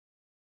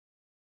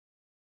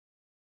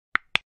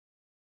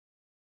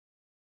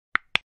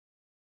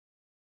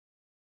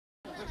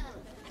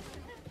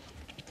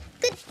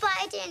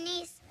dear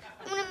niece.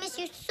 I'm gonna miss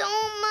you so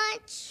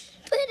much.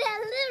 But I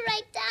live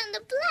right down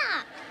the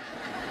block.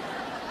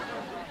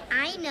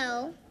 I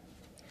know.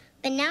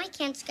 But now I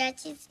can't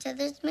scratch each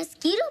other's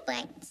mosquito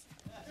bites.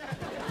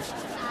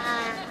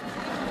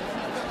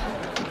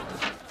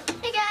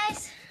 Hey,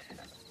 guys.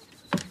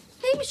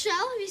 Hey, Michelle,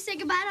 have you said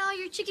goodbye to all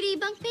your chickadee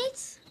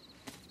bunkmates?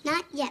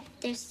 Not yet.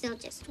 There's still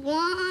just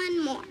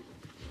one more.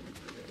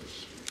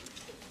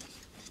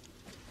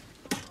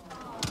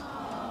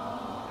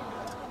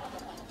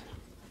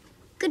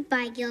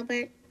 Goodbye,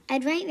 Gilbert.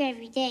 I'd write you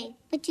every day,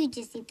 but you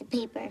just eat the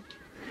paper.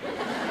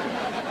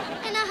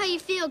 I know how you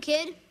feel,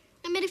 kid.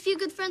 I made a few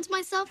good friends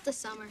myself this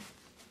summer.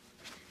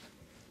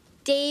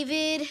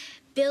 David,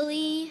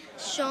 Billy,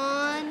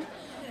 Sean,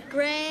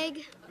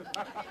 Greg.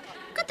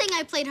 Good thing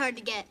I played hard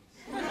to get.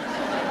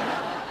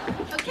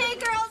 Okay,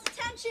 girls,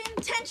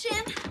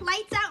 attention.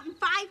 Lights out in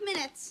 5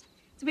 minutes.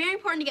 It's very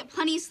important to get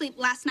plenty of sleep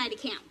last night at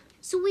camp.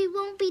 So we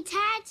won't be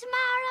tired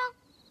tomorrow?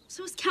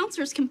 So us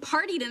counselors can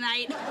party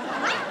tonight. All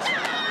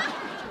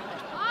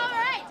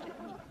right.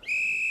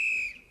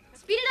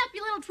 Speed it up,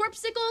 you little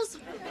twerpsicles.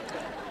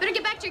 Better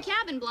get back to your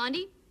cabin,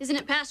 Blondie. Isn't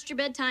it past your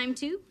bedtime,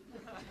 too?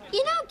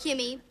 You know,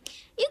 Kimmy,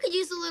 you could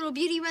use a little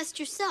beauty rest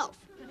yourself.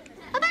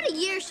 About a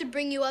year should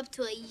bring you up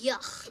to a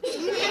yuck.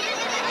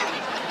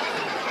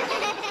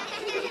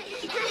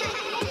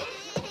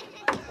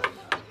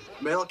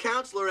 Male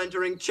counselor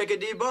entering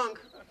chickadee bunk.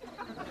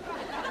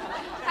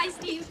 Hi,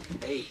 Steve.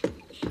 Hey.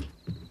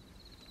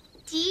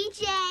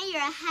 DJ,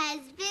 your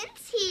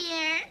husband's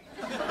here.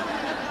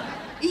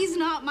 He's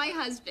not my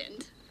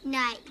husband.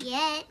 Not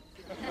yet.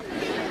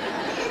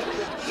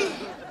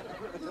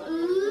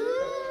 Ooh.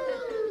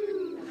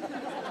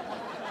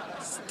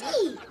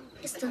 Steve,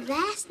 it's the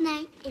last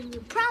night, and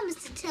you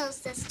promised to tell us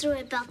that story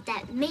about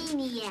that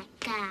maniac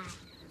guy.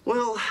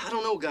 Well, I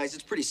don't know, guys.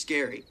 It's pretty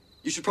scary.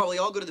 You should probably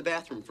all go to the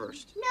bathroom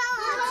first. No,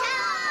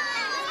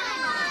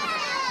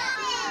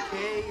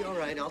 Okay, all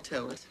right, I'll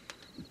tell it.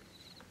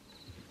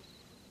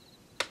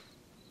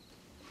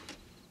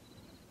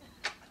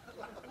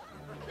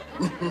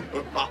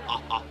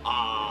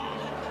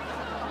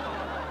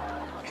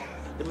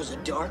 It was a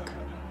dark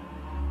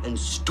and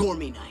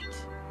stormy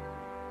night.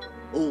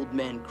 Old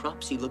man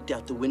Cropsey looked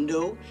out the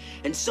window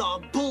and saw a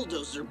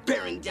bulldozer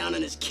bearing down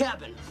on his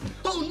cabin.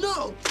 Oh,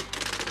 no!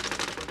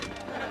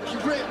 He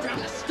ran down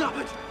to stop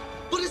it,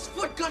 but his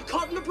foot got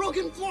caught in the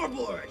broken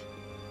floorboard.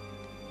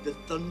 The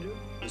thunder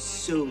was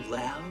so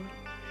loud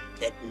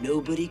that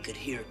nobody could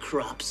hear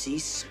Cropsey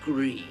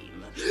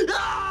scream.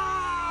 Ah!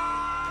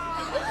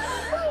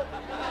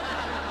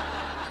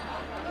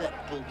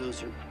 That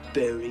bulldozer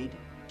buried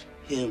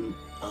him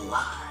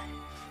alive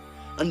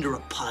under a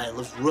pile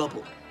of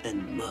rubble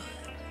and mud.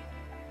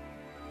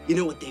 You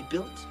know what they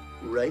built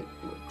right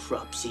where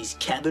Cropsey's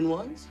cabin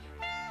was?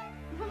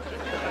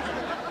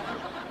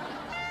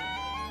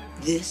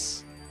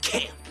 This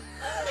camp.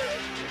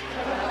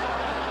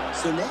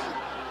 So now,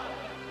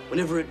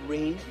 whenever it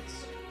rains,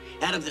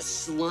 out of the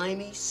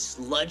slimy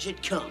sludge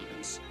it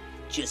comes,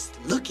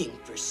 just looking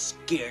for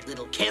scared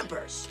little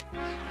campers.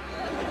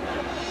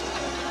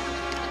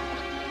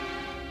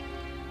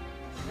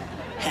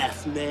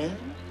 Half man,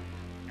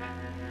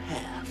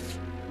 half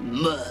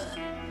mud.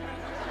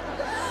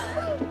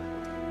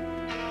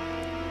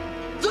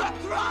 The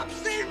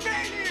Cropsey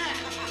Maniac!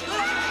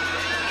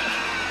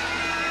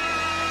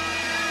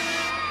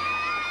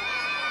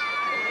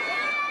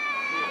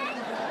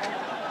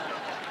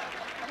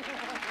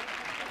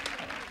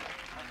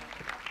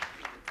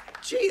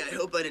 Gee, I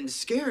hope I didn't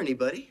scare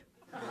anybody.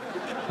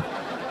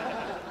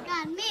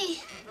 Not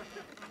me.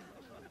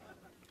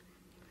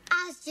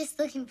 I was just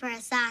looking for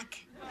a sock.